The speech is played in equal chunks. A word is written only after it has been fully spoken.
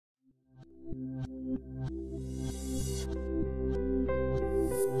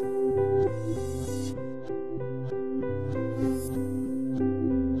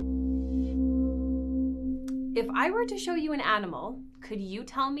were to show you an animal, could you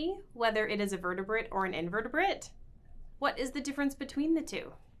tell me whether it is a vertebrate or an invertebrate? What is the difference between the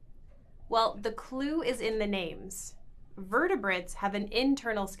two? Well, the clue is in the names. Vertebrates have an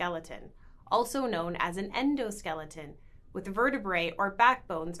internal skeleton, also known as an endoskeleton, with vertebrae or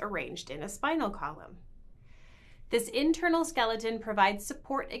backbones arranged in a spinal column. This internal skeleton provides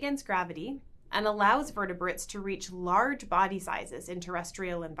support against gravity and allows vertebrates to reach large body sizes in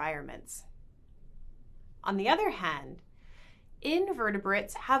terrestrial environments. On the other hand,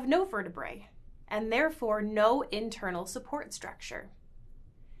 invertebrates have no vertebrae and therefore no internal support structure.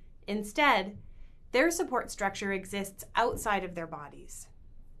 Instead, their support structure exists outside of their bodies.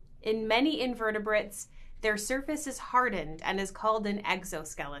 In many invertebrates, their surface is hardened and is called an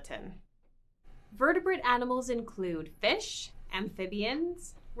exoskeleton. Vertebrate animals include fish,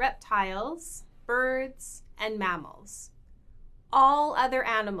 amphibians, reptiles, birds, and mammals. All other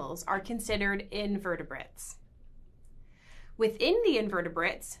animals are considered invertebrates. Within the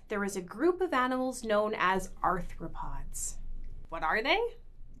invertebrates, there is a group of animals known as arthropods. What are they?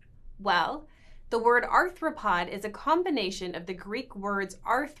 Well, the word arthropod is a combination of the Greek words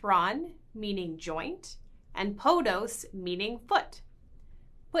arthron, meaning joint, and podos, meaning foot.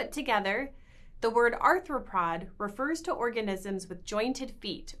 Put together, the word arthropod refers to organisms with jointed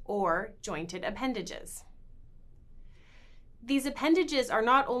feet or jointed appendages. These appendages are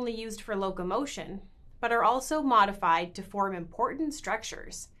not only used for locomotion, but are also modified to form important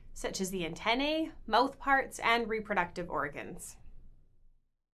structures, such as the antennae, mouthparts, and reproductive organs.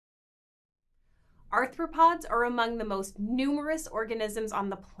 Arthropods are among the most numerous organisms on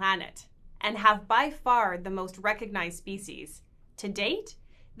the planet and have by far the most recognized species. To date,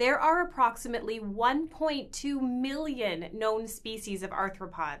 there are approximately 1.2 million known species of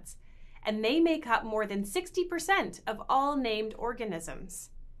arthropods, and they make up more than 60% of all named organisms.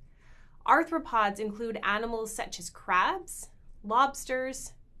 Arthropods include animals such as crabs,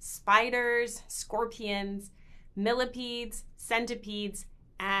 lobsters, spiders, scorpions, millipedes, centipedes,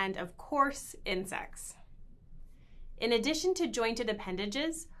 and of course, insects. In addition to jointed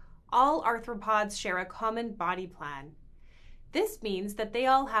appendages, all arthropods share a common body plan. This means that they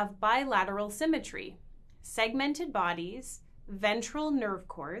all have bilateral symmetry, segmented bodies, ventral nerve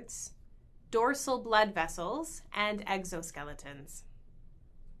cords, dorsal blood vessels, and exoskeletons.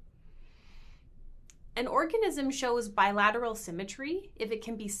 An organism shows bilateral symmetry if it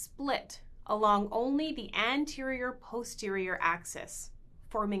can be split along only the anterior-posterior axis,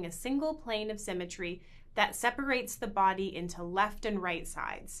 forming a single plane of symmetry that separates the body into left and right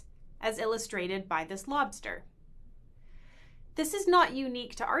sides, as illustrated by this lobster. This is not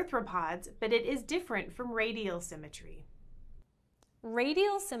unique to arthropods, but it is different from radial symmetry.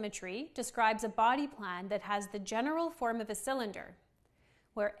 Radial symmetry describes a body plan that has the general form of a cylinder,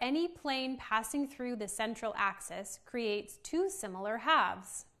 where any plane passing through the central axis creates two similar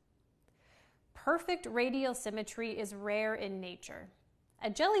halves. Perfect radial symmetry is rare in nature. A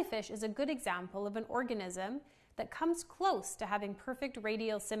jellyfish is a good example of an organism that comes close to having perfect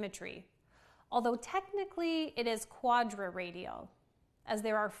radial symmetry, although technically it is quadraradial, as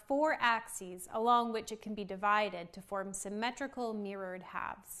there are 4 axes along which it can be divided to form symmetrical mirrored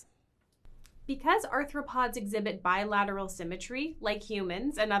halves. Because arthropods exhibit bilateral symmetry, like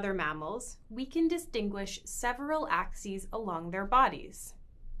humans and other mammals, we can distinguish several axes along their bodies.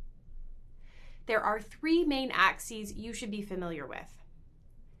 There are 3 main axes you should be familiar with.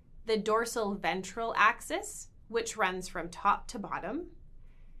 The dorsal ventral axis, which runs from top to bottom,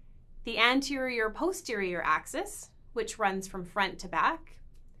 the anterior-posterior axis, which runs from front to back,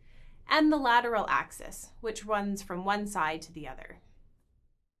 and the lateral axis, which runs from one side to the other.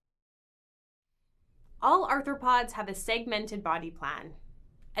 All arthropods have a segmented body plan.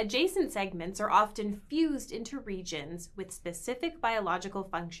 Adjacent segments are often fused into regions with specific biological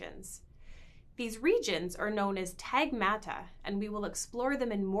functions. These regions are known as tagmata, and we will explore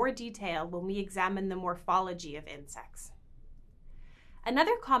them in more detail when we examine the morphology of insects.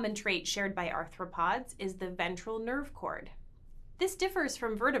 Another common trait shared by arthropods is the ventral nerve cord. This differs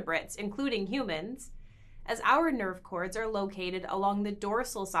from vertebrates, including humans, as our nerve cords are located along the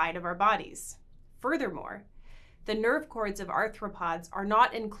dorsal side of our bodies. Furthermore, the nerve cords of arthropods are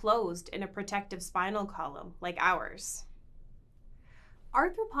not enclosed in a protective spinal column like ours.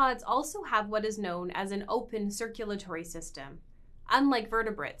 Arthropods also have what is known as an open circulatory system, unlike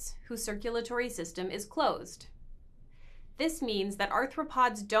vertebrates, whose circulatory system is closed. This means that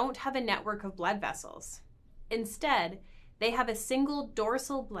arthropods don't have a network of blood vessels. Instead, they have a single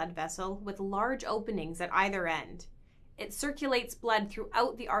dorsal blood vessel with large openings at either end. It circulates blood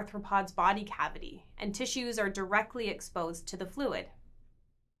throughout the arthropod's body cavity, and tissues are directly exposed to the fluid.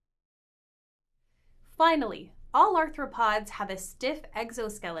 Finally, All arthropods have a stiff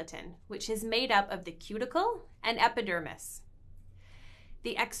exoskeleton, which is made up of the cuticle and epidermis.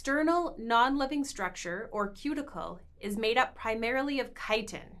 The external non-living structure, or cuticle, is made up primarily of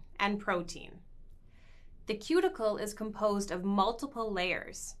chitin and protein. The cuticle is composed of multiple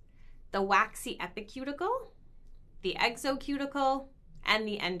layers: the waxy epicuticle, the exocuticle, and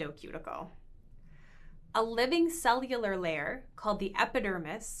the endocuticle. A living cellular layer, called the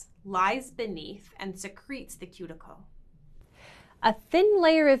epidermis, lies beneath and secretes the cuticle. A thin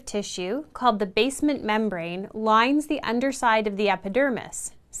layer of tissue, called the basement membrane, lines the underside of the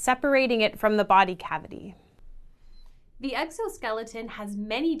epidermis, separating it from the body cavity. The exoskeleton has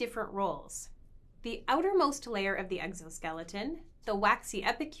many different roles. The outermost layer of the exoskeleton, the waxy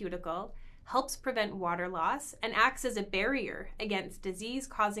epicuticle, helps prevent water loss and acts as a barrier against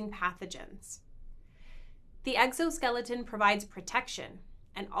disease-causing pathogens. The exoskeleton provides protection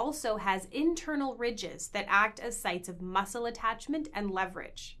and also has internal ridges that act as sites of muscle attachment and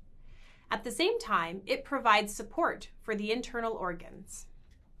leverage. At the same time, it provides support for the internal organs.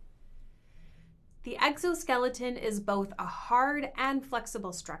 The exoskeleton is both a hard and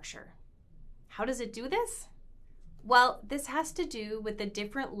flexible structure. How does it do this? Well, this has to do with the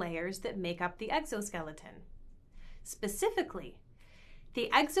different layers that make up the exoskeleton. Specifically, the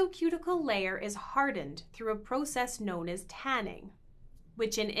exocuticle layer is hardened through a process known as tanning,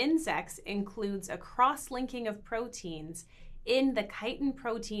 which in insects includes a cross-linking of proteins in the chitin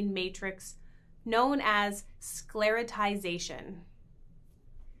protein matrix known as sclerotization.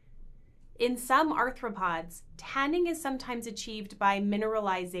 In some arthropods, tanning is sometimes achieved by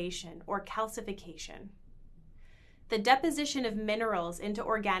mineralization or calcification. The deposition of minerals into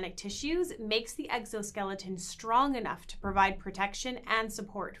organic tissues makes the exoskeleton strong enough to provide protection and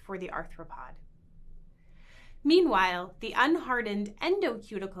support for the arthropod. Meanwhile, the unhardened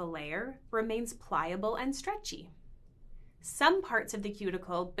endocuticle layer remains pliable and stretchy. Some parts of the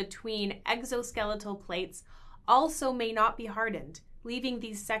cuticle between exoskeletal plates also may not be hardened, leaving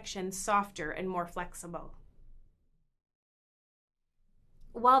these sections softer and more flexible.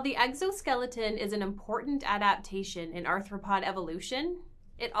 While the exoskeleton is an important adaptation in arthropod evolution,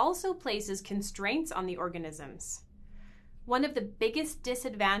 it also places constraints on the organisms. One of the biggest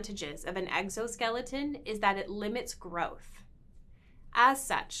disadvantages of an exoskeleton is that it limits growth. As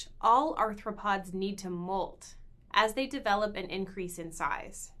such, all arthropods need to molt as they develop and increase in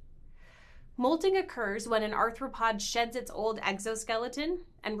size. Molting occurs when an arthropod sheds its old exoskeleton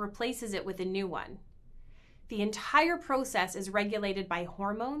and replaces it with a new one. The entire process is regulated by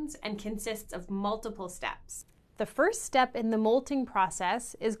hormones and consists of multiple steps. The first step in the molting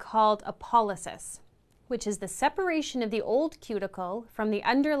process is called apolysis, which is the separation of the old cuticle from the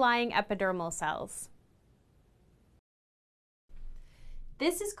underlying epidermal cells.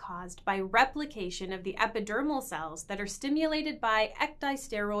 This is caused by replication of the epidermal cells that are stimulated by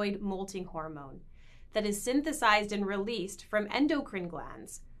ecdysteroid molting hormone that is synthesized and released from endocrine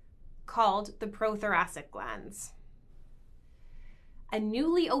glands called the prothoracic glands. A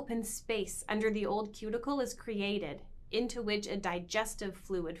newly opened space under the old cuticle is created into which a digestive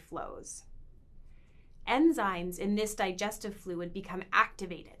fluid flows. Enzymes in this digestive fluid become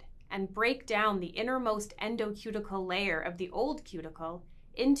activated and break down the innermost endocuticle layer of the old cuticle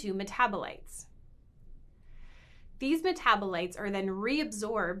into metabolites. These metabolites are then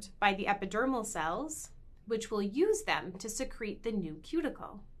reabsorbed by the epidermal cells, which will use them to secrete the new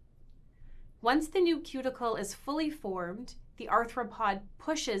cuticle. Once the new cuticle is fully formed, the arthropod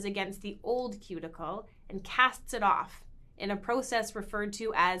pushes against the old cuticle and casts it off in a process referred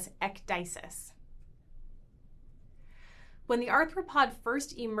to as ecdysis. When the arthropod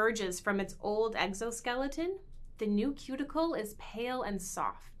first emerges from its old exoskeleton, the new cuticle is pale and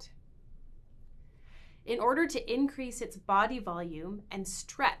soft. In order to increase its body volume and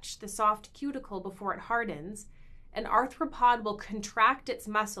stretch the soft cuticle before it hardens, an arthropod will contract its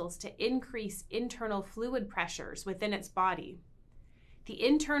muscles to increase internal fluid pressures within its body. The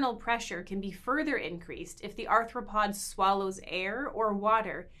internal pressure can be further increased if the arthropod swallows air or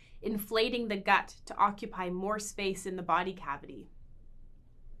water, inflating the gut to occupy more space in the body cavity.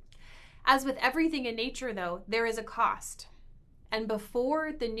 As with everything in nature, though, there is a cost. And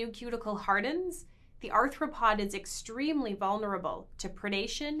before the new cuticle hardens, the arthropod is extremely vulnerable to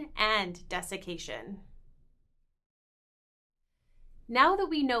predation and desiccation. Now that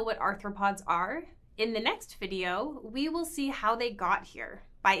we know what arthropods are, in the next video, we will see how they got here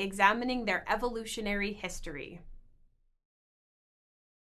by examining their evolutionary history.